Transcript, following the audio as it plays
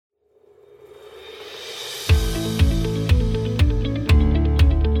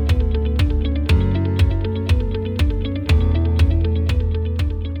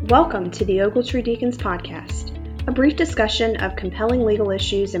Welcome to the Ogletree Deacons Podcast, a brief discussion of compelling legal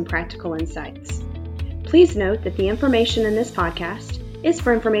issues and practical insights. Please note that the information in this podcast is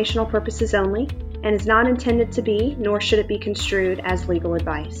for informational purposes only and is not intended to be, nor should it be construed as legal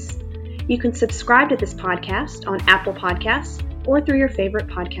advice. You can subscribe to this podcast on Apple Podcasts or through your favorite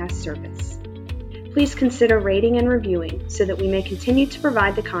podcast service. Please consider rating and reviewing so that we may continue to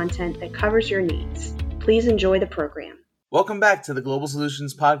provide the content that covers your needs. Please enjoy the program. Welcome back to the Global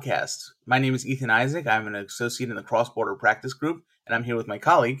Solutions Podcast. My name is Ethan Isaac. I'm an associate in the Cross-Border Practice Group, and I'm here with my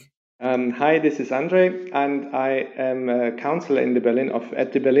colleague. Hi, this is Andre, and I am a counselor at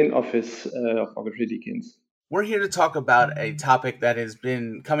the Berlin office of Ogletree Deacons. We're here to talk about a topic that has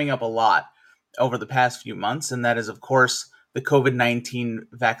been coming up a lot over the past few months, and that is, of course, the COVID-19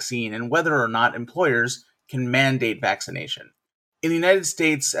 vaccine and whether or not employers can mandate vaccination. In the United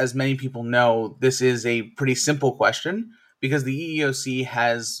States, as many people know, this is a pretty simple question, because the EEOC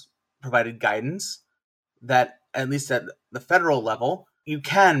has provided guidance that, at least at the federal level, you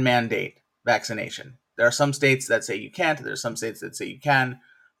can mandate vaccination. There are some states that say you can't, there are some states that say you can,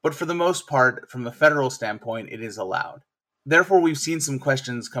 but for the most part, from a federal standpoint, it is allowed. Therefore, we've seen some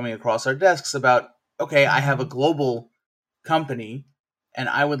questions coming across our desks about, okay, I have a global company, and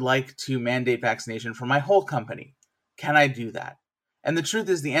I would like to mandate vaccination for my whole company. Can I do that? And the truth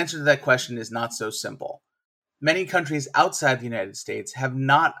is, the answer to that question is not so simple. Many countries outside the United States have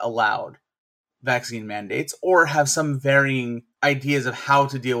not allowed vaccine mandates or have some varying ideas of how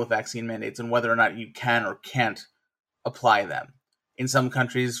to deal with vaccine mandates and whether or not you can or can't apply them. In some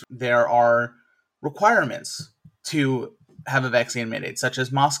countries, there are requirements to have a vaccine mandate, such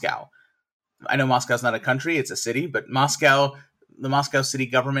as Moscow. I know Moscow's not a country, it's a city, but the Moscow city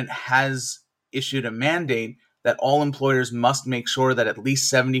government has issued a mandate that all employers must make sure that at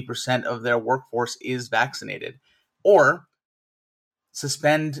least 70% of their workforce is vaccinated, or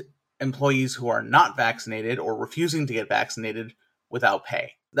suspend employees who are not vaccinated or refusing to get vaccinated without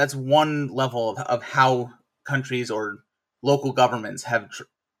pay. That's one level of how countries or local governments have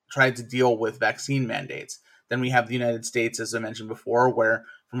tried to deal with vaccine mandates. Then we have the United States, as I mentioned before, where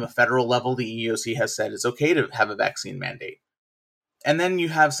from a federal level, the EEOC has said it's okay to have a vaccine mandate. And then you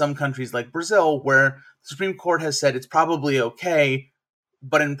have some countries like Brazil, where the Supreme Court has said it's probably okay,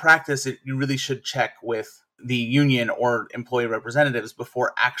 but in practice, you really should check with the union or employee representatives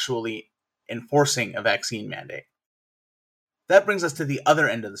before actually enforcing a vaccine mandate. That brings us to the other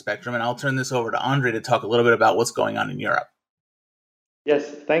end of the spectrum, and I'll turn this over to Andre to talk a little bit about what's going on in Europe.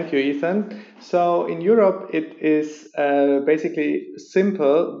 Yes, thank you, Ethan. So in Europe, it is basically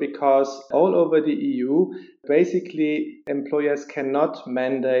simple because all over the EU, basically employers cannot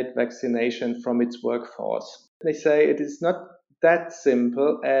mandate vaccination from its workforce. They say it is not that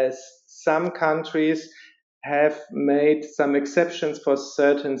simple, as some countries have made some exceptions for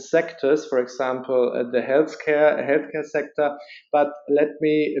certain sectors, for example, the healthcare sector. But let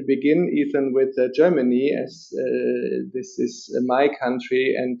me begin, Ethan, with Germany, as this is my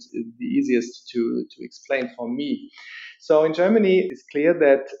country and the easiest to explain for me. So in Germany, it's clear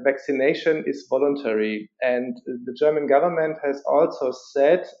that vaccination is voluntary, and the German government has also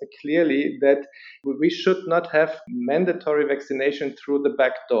said clearly that we should not have mandatory vaccination through the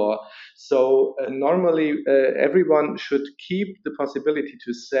back door. So normally everyone should keep the possibility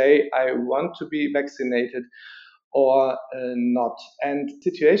to say, I want to be vaccinated or not. And the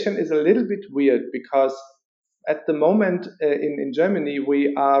situation is a little bit weird because at the moment in Germany,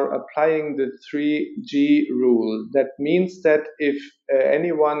 we are applying the 3G rule. That means that if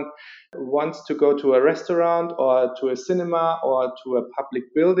anyone wants to go to a restaurant or to a cinema or to a public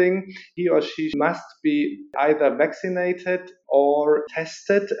building, he or she must be either vaccinated or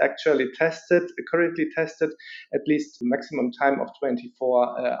currently tested at least the maximum time of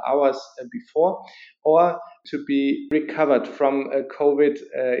 24 hours before, or to be recovered from COVID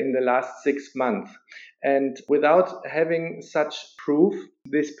in the last 6 months. And without having such proof,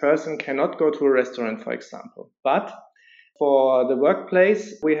 this person cannot go to a restaurant, for example. But for the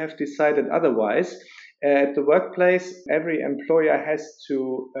workplace, we have decided otherwise. At the workplace, every employer has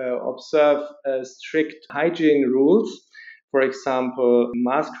to observe strict hygiene rules. For example,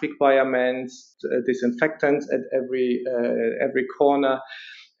 mask requirements, disinfectants at every corner,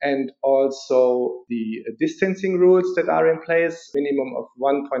 and also the distancing rules that are in place. Minimum of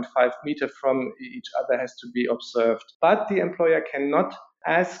 1.5 meter from each other has to be observed. But the employer cannot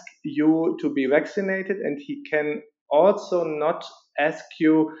ask you to be vaccinated, and he can also not ask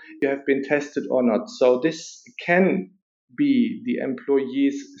you if you have been tested or not. So this can be the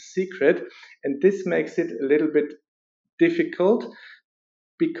employee's secret, and this makes it a little bit difficult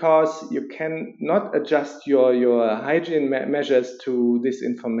because you cannot adjust your hygiene measures to this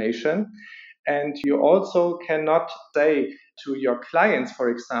information. And you also cannot say to your clients,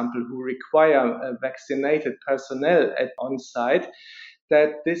 for example, who require vaccinated personnel on site, that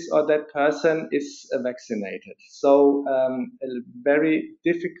this or that person is vaccinated. So a very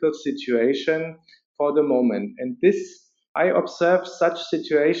difficult situation for the moment. And this, I observe such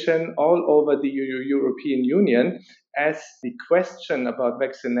situation all over the European Union, as the question about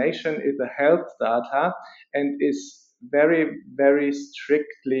vaccination is a health data and is very, very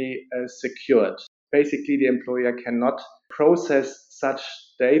strictly secured. Basically, the employer cannot process such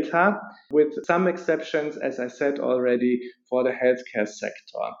data, with some exceptions, as I said already, for the healthcare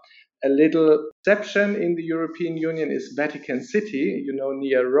sector. A little exception in the European Union is Vatican City,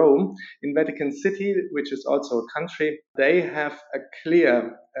 near Rome. In Vatican City, which is also a country, they have a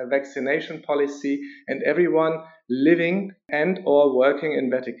clear vaccination policy, and everyone living and or working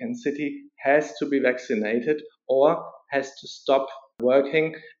in Vatican City has to be vaccinated or has to stop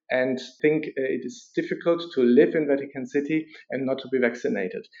working, and think it is difficult to live in Vatican City and not to be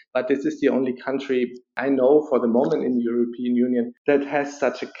vaccinated. But this is the only country I know for the moment in the European Union that has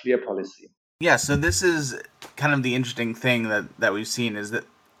such a clear policy. Yeah, so this is kind of the interesting thing that we've seen, is that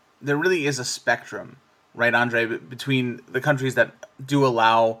there really is a spectrum, right, Andre, between the countries that do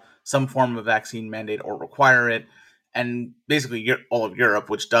allow some form of vaccine mandate or require it, and basically all of Europe,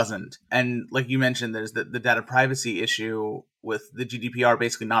 which doesn't. And like you mentioned, there's the data privacy issue with the GDPR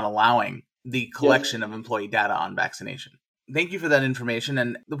basically not allowing the collection of employee data on vaccination. Thank you for that information.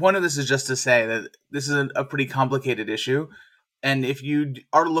 And the point of this is just to say that this is a pretty complicated issue. And if you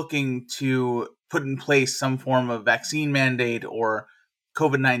are looking to put in place some form of vaccine mandate or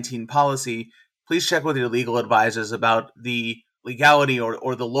COVID-19 policy, please check with your legal advisors about the legality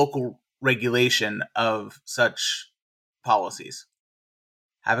or the local regulation of such policies.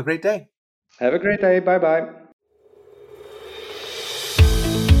 Have a great day. Have a great day. Bye-bye.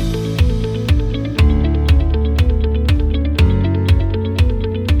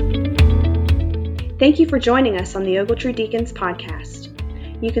 Thank you for joining us on the Ogletree Deacons podcast.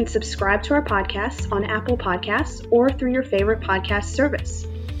 You can subscribe to our podcast on Apple Podcasts or through your favorite podcast service.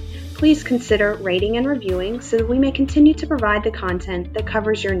 Please consider rating and reviewing so that we may continue to provide the content that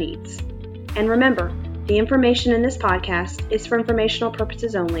covers your needs. And remember, the information in this podcast is for informational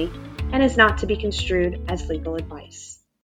purposes only and is not to be construed as legal advice.